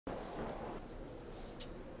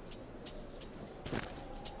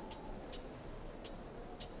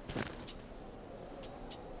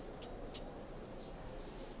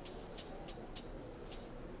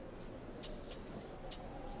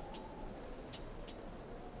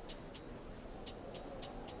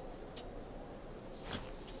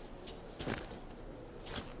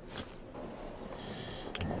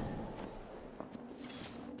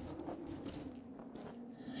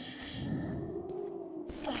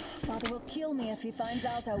Dad will kill me if he finds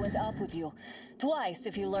out I went up with you. Twice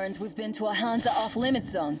if he learns we've been to a Hansa off-limit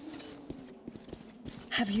zone.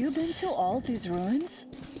 Have you been to all these ruins?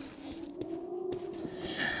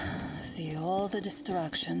 See all the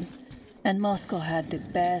destruction. And Moscow had the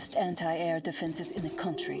best anti-air defenses in the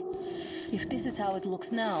country. If this is how it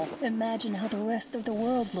looks now, imagine how the rest of the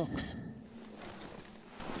world looks.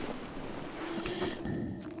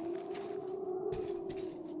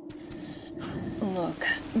 Look,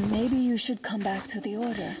 maybe you should come back to the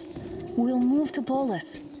Order. We'll move to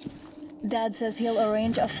Polis. Dad says he'll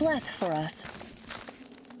arrange a flat for us.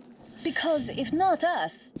 Because if not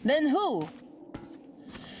us, then who?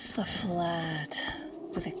 A flat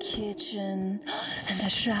with a kitchen and a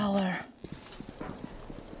shower.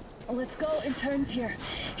 Let's go in turns here.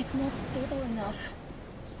 It's not stable enough.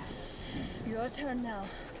 Your turn now.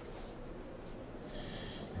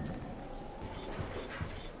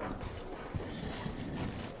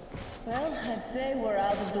 Well, I'd say we're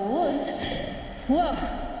out of the woods. Whoa!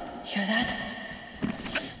 Hear that?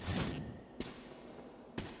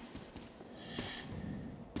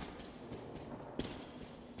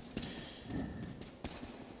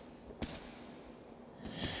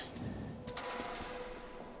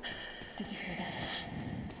 Did you hear that?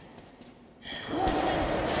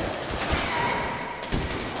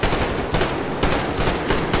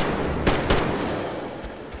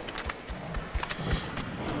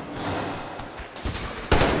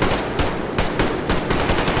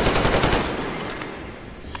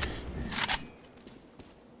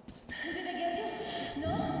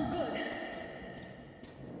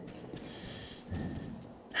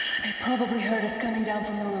 Probably heard us coming down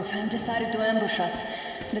from the roof and decided to ambush us.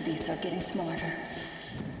 The beasts are getting smarter.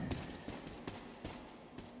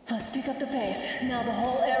 Let's pick up the pace. Now the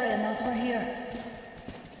whole area knows we're here.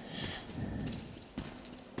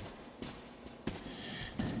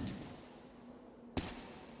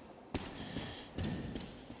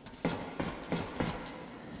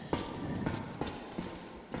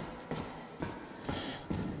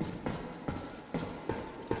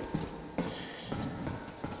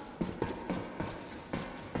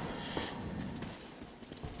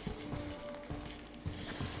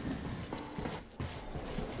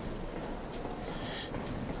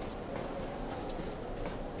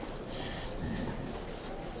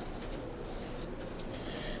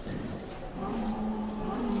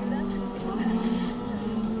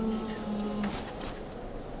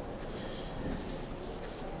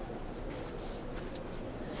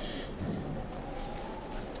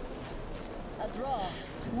 Draw.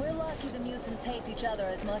 We're lucky the mutants hate each other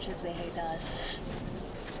as much as they hate us.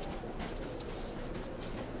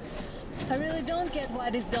 I really don't get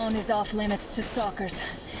why this zone is off limits to stalkers.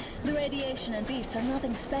 The radiation and beasts are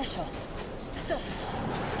nothing special. So,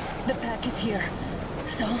 the pack is here.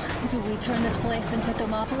 So, do we turn this place into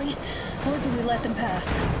Thermopylae, or do we let them pass?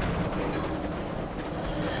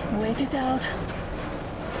 Wait it out.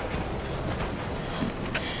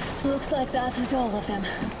 Looks like that was all of them.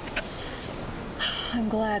 I'm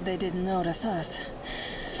glad they didn't notice us.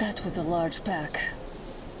 That was a large pack.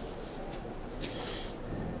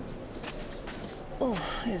 Oh,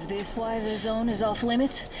 is this why the zone is off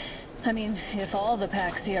limits? I mean, if all the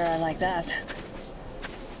packs here are like that.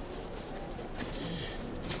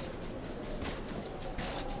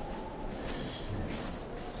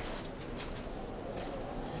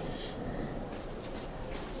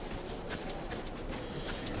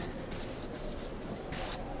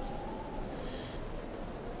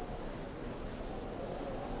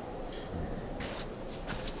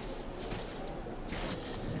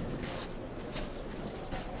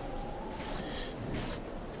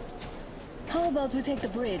 How about we take the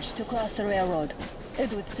bridge to cross the railroad?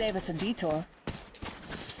 It would save us a detour.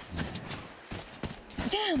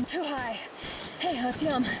 Damn, too high. Hey,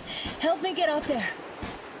 Artyom, help me get up there.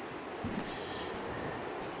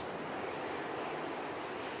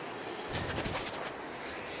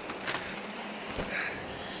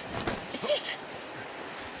 Shit!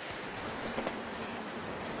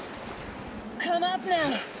 Come up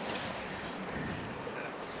now.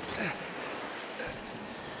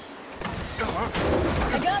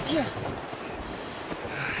 I got you!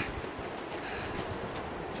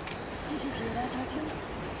 Did you hear that, Artyom?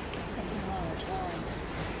 Something large roaring.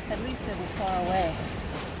 At least it was far away.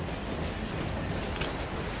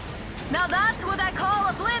 Now that's what I call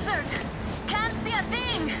a blizzard! Can't see a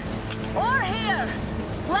thing! Or hear!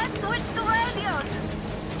 Let's switch to radios!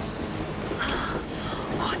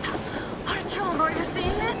 What? Artyom, are you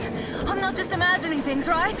seeing this? I'm not just imagining things,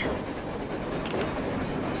 right?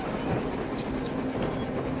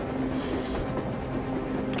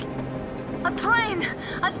 A train! train!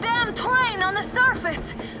 A damn train on the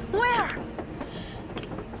surface! Where?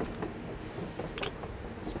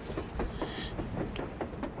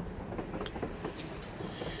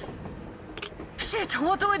 Shit,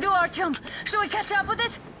 what do we do, Artyom? Should we catch up with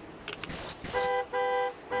it?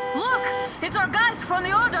 Look! It's our guys from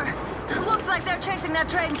the Order! Looks like they're chasing that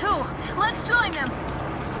train too. Let's join them!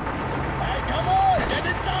 Hey, come on! Get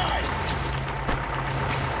inside!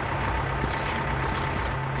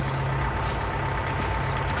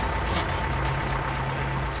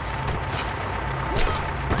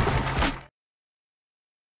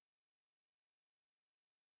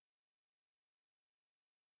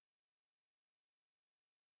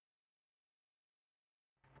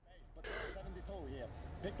 Here.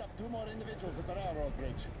 Picked up 2 more individuals at the railroad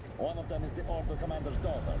bridge. One of them is the Order commander's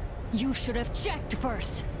daughter. You should have checked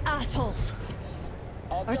first, assholes.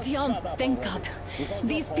 I'll just shut Artyom, up thank already. God. It was your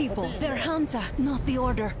These fault for people, being they're there. Hansa, not the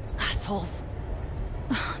Order. Assholes.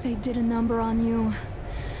 They did a number on you.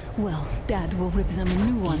 Well, Dad will rip them a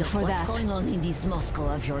new one Look, for what's that. going on in this Moscow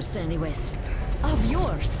of yours anyways? Of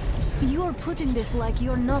yours? You're putting this like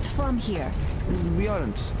you're not from here. We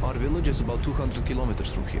aren't. Our village is about 200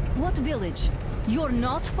 kilometers from here. What village? You're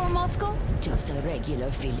not from Moscow? Just a regular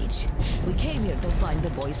village. We came here to find the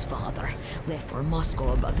boy's father. Left for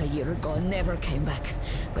Moscow about a year ago and never came back.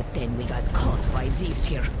 But then we got caught by these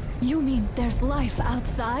here. You mean there's life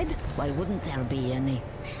outside? Why wouldn't there be any?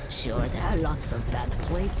 Sure, there are lots of bad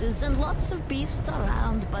places and lots of beasts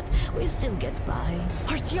around, but we still get by.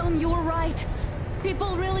 Artyom, you were right.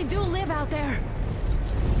 People really do live out there.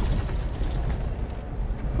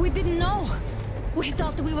 We didn't know. We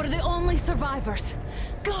thought we were the only survivors.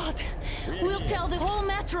 God, we'll tell the whole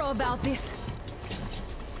metro about this.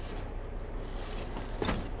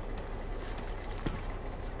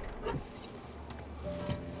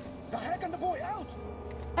 The heck and the boy out!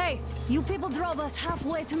 Hey, you people drove us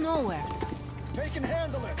halfway to nowhere. They can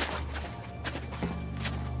handle it!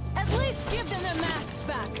 At least give them their masks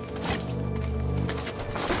back.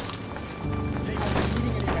 They won't be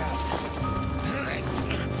needing any masks.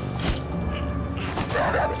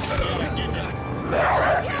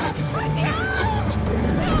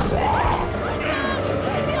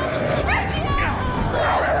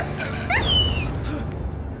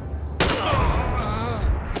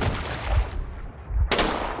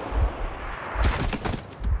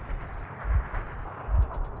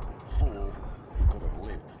 Fool. He could have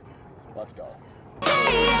lived. Let's go.